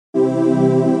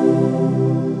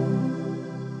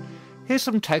Here's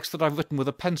some text that I've written with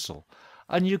a pencil,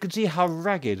 and you can see how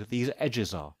ragged these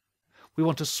edges are. We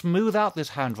want to smooth out this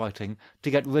handwriting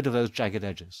to get rid of those jagged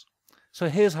edges. So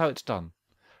here's how it's done.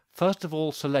 First of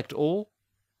all, select all,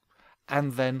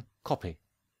 and then copy.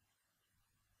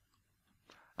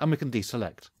 And we can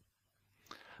deselect.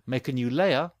 Make a new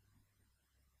layer,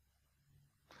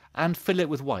 and fill it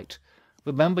with white.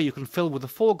 Remember, you can fill with the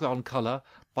foreground colour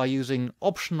by using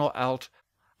Option or Alt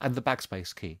and the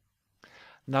backspace key.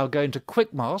 Now go into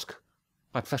Quick Mask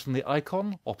by pressing the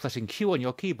icon or pressing Q on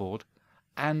your keyboard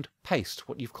and paste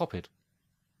what you've copied.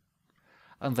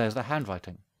 And there's the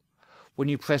handwriting. When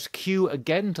you press Q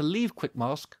again to leave Quick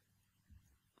Mask,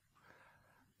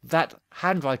 that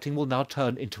handwriting will now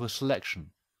turn into a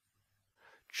selection.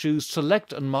 Choose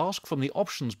Select and Mask from the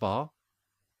Options bar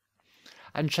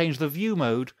and change the view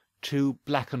mode to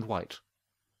black and white.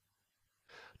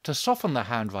 To soften the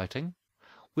handwriting,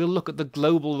 we'll look at the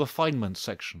Global Refinement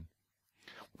section.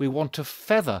 We want to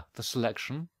feather the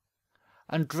selection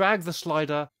and drag the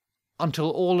slider until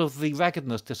all of the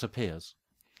raggedness disappears.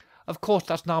 Of course,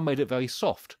 that's now made it very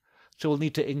soft, so we'll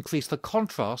need to increase the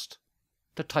contrast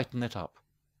to tighten it up.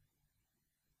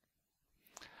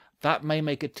 That may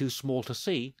make it too small to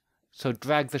see, so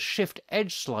drag the Shift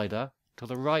Edge slider to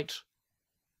the right,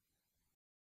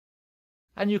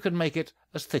 and you can make it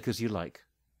as thick as you like.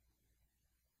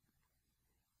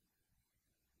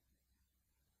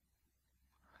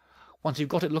 Once you've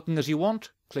got it looking as you want,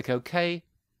 click OK.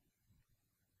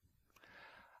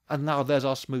 And now there's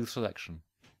our smooth selection.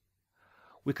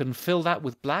 We can fill that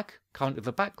with black, currently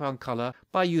the background colour,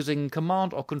 by using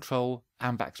Command or Control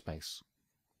and backspace.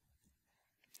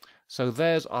 So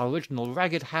there's our original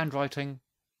ragged handwriting,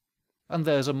 and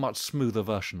there's a much smoother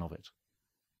version of it.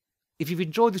 If you've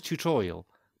enjoyed this tutorial,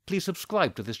 please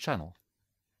subscribe to this channel.